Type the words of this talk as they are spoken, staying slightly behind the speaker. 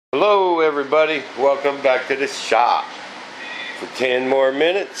Hello everybody, welcome back to the shop. For 10 more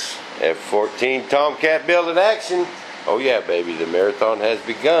minutes, F-14 Tomcat building action. Oh yeah baby, the marathon has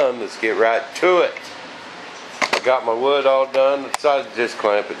begun. Let's get right to it. I got my wood all done. I decided to just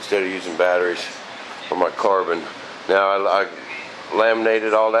clamp it instead of using batteries for my carbon. Now I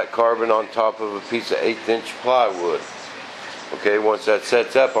laminated all that carbon on top of a piece of 1/8" plywood. Okay, once that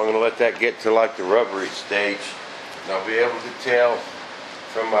sets up, I'm going to let that get to like the rubbery stage, and I'll be able to tell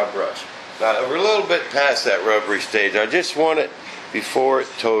from my brush. Now we're a little bit past that rubbery stage. I just want it before it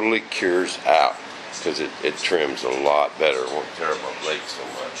totally cures out, because it trims a lot better. It won't tear up my blade so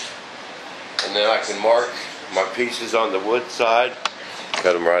much. And then I can mark my pieces on the wood side,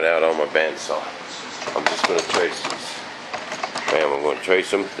 cut them right out on my bandsaw. I'm just going to trace these. Bam, I'm going to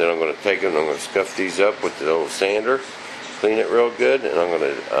trace them, then I'm going to take them and I'm going to scuff these up with the old sander, clean it real good, and I'm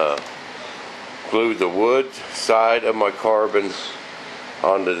going to glue the wood side of my carbon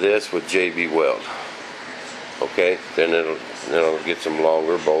onto this with JB weld. Okay, then I'll get some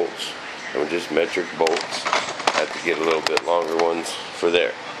longer bolts, and just metric bolts. I have to get a little bit longer ones for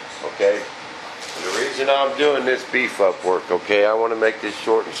there. Okay, and the reason I'm doing this beef up work, okay, I want to make this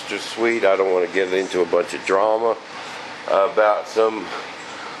short and sweet. I don't want to get into a bunch of drama about some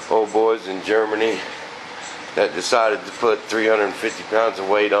old boys in Germany that decided to put 350 pounds of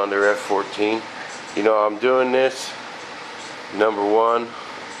weight on their F-14. You know, I'm doing this, number one,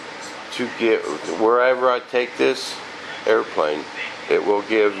 to get wherever I take this airplane, it will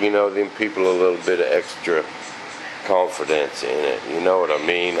give, you know, them people a little bit of extra confidence in it. You know what I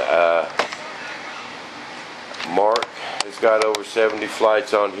mean? Mark has got over 70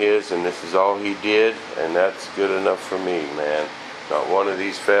 flights on his, and this is all he did, and that's good enough for me, man. Not one of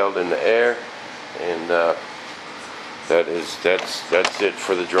these failed in the air, and that's it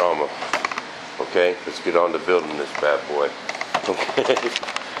for the drama. Okay, let's get on to building this bad boy. Okay.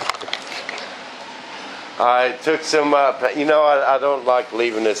 I took some, you know, I don't like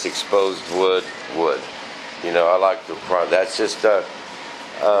leaving this exposed wood. You know, I like the primer. That's just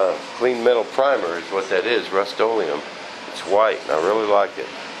clean metal primer is what that is, Rust-Oleum. It's white, and I really like it.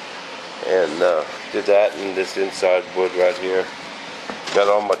 And did that in this inside wood right here. Got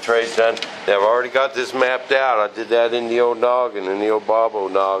all my trays done. Now I've already got this mapped out. I did that in the old noggin, in the old Bobo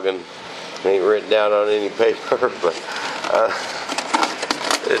noggin. Ain't written down on any paper, but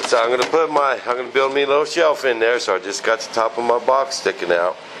I'm gonna build me a little shelf in there. So I just got the top of my box sticking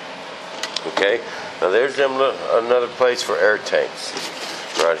out. Okay, now there's another place for air tanks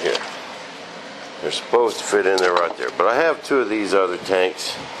right here. They're supposed to fit in there right there, but I have two of these other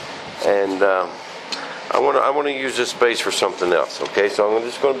tanks, and I want to use this space for something else. Okay, so I'm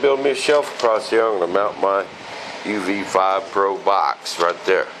just going to build me a shelf across here. I'm going to mount my UV5 Pro box right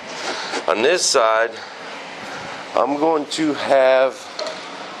there. On this side, I'm going to have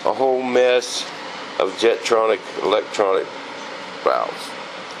a whole mess of Jetronic electronic valves.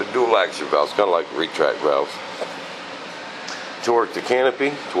 The dual action valves, kind of like retract valves. To work the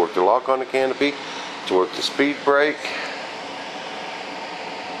canopy, to work the lock on the canopy, to work the speed brake.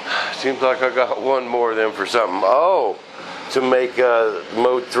 Seems like I got one more of them for something. Oh, to make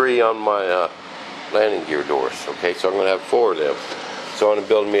mode 3 on my landing gear doors. Okay, so I'm going to have 4 of them. So I'm going to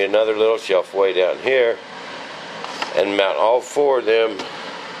build me another little shelf way down here and mount all 4 of them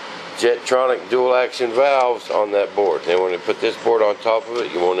Jetronic dual action valves on that board. Then when I put this board on top of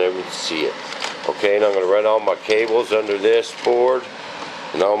it, you won't ever see it. Okay, and I'm going to run all my cables under this board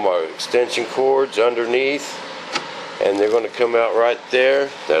and all my extension cords underneath, and they're going to come out right there.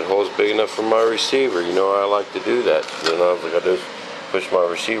 That hole's big enough for my receiver. You know I like to do that. So then I just push my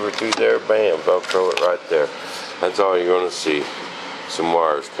receiver through there, bam, Velcro it right there. That's all you're going to see. Some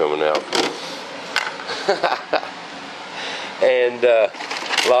wires coming out. And a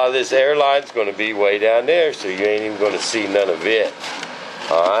lot of this airline's going to be way down there, so you ain't even going to see none of it.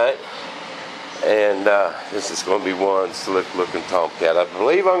 Alright? And this is going to be one slick looking Tomcat. I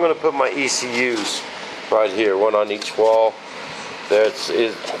believe I'm going to put my ECUs right here, one on each wall. That's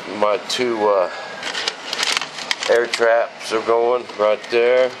my 2 air traps are going right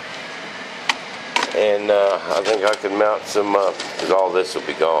there. And I think I can mount some, because all this will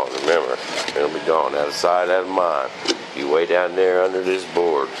be gone, remember. It'll be gone, out of sight, out of mind. Be way down there under this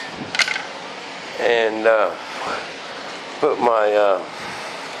board. And put my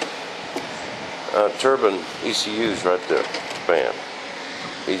turbine ECUs right there. Bam.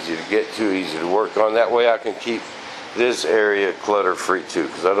 Easy to get to, easy to work on. That way I can keep this area clutter free too,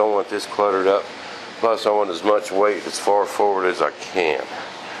 because I don't want this cluttered up. Plus I want as much weight as far forward as I can.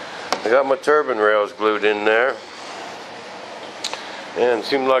 I got my turbine rails glued in there. And it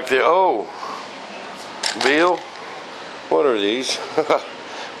seemed like they, oh, Bill, what are these?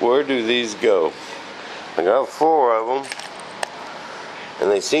 Where do these go? I got 4 of them,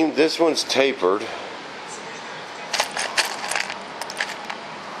 and they seem, this one's tapered.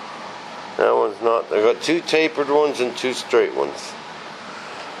 That one's not. I got 2 tapered ones and 2 straight ones.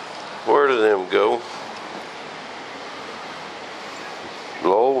 Where do them go?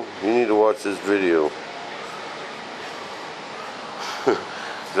 Lowell, you need to watch this video.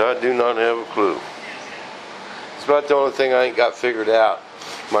 I do not have a clue. It's about the only thing I ain't got figured out.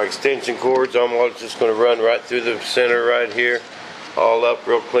 My extension cords, I'm just going to run right through the center right here, all up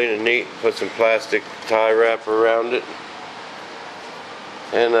real clean and neat. Put some plastic tie wrap around it,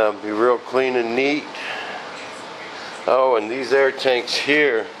 and be real clean and neat. Oh, and these air tanks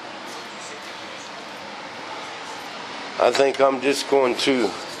here, I think I'm just going to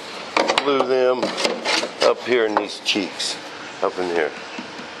glue them up here in these cheeks, up in here.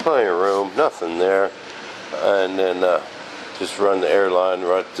 Plenty of room, nothing there, and then just run the air line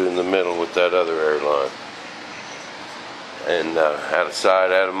right through in the middle with that other air line. And out of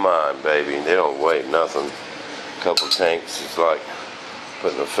sight, out of mind, baby. They don't weigh nothing. A couple tanks is like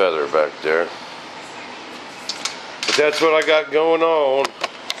putting a feather back there. But that's what I got going on.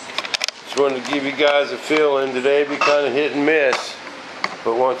 Just wanted to give you guys a feeling. Today be kind of hit and miss.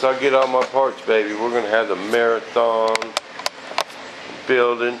 But once I get all my parts, baby, we're going to have the marathon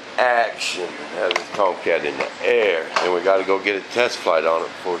building action. Have this Tomcat in the air. And we got to go get a test flight on it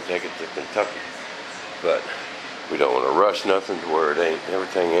before we take it to Kentucky. But we don't want to rush nothing to where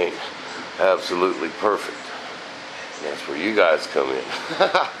everything ain't absolutely perfect. And that's where you guys come in.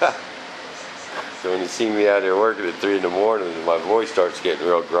 So when you see me out there working at 3 in the morning and my voice starts getting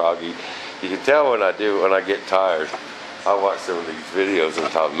real groggy, you can tell when I get tired. I watch some of these videos and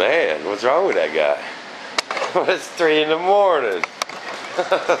thought, man, what's wrong with that guy? Well, it's 3 in the morning.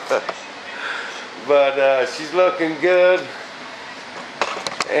 But she's looking good.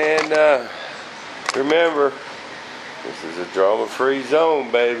 And remember, this is a drama-free zone,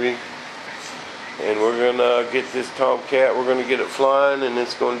 baby. And we're going to get this Tomcat, we're going to get it flying, and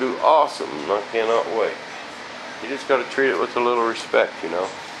it's going to do awesome. I cannot wait. You just got to treat it with a little respect, you know.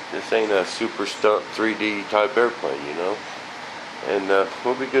 This ain't a super stunt 3D type airplane, you know. And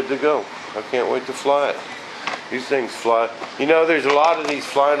we'll be good to go. I can't wait to fly it. These things fly. You know, there's a lot of these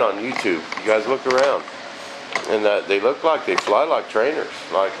flying on YouTube. You guys look around. And they look like they fly like trainers,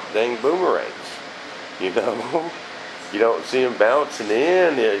 like dang boomerangs. You know? You don't see them bouncing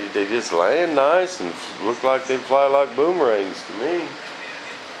in. They just land nice and look like they fly like boomerangs to me.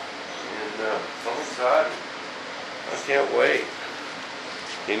 And I'm excited. I can't wait.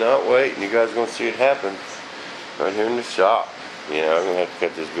 Cannot wait. And you guys are going to see it happen right here in the shop. You know, I'm going to have to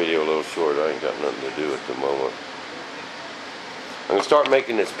cut this video a little short. I ain't got nothing to do at the moment. I'm going to start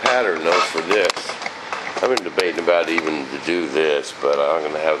making this pattern though for this. I've been debating about even to do this, but I'm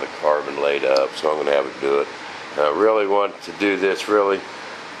going to have the carbon laid up, so I'm going to have it do it. I really want to do this really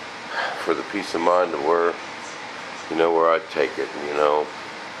for the peace of mind of where, you know, where I take it, you know.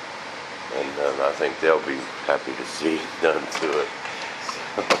 And I think they'll be happy to see it done to it.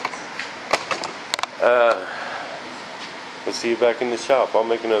 So, we'll see you back in the shop. I'll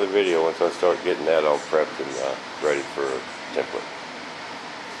make another video once I start getting that all prepped and ready for a template.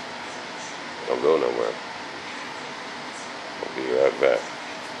 Don't go nowhere. I'll be right back.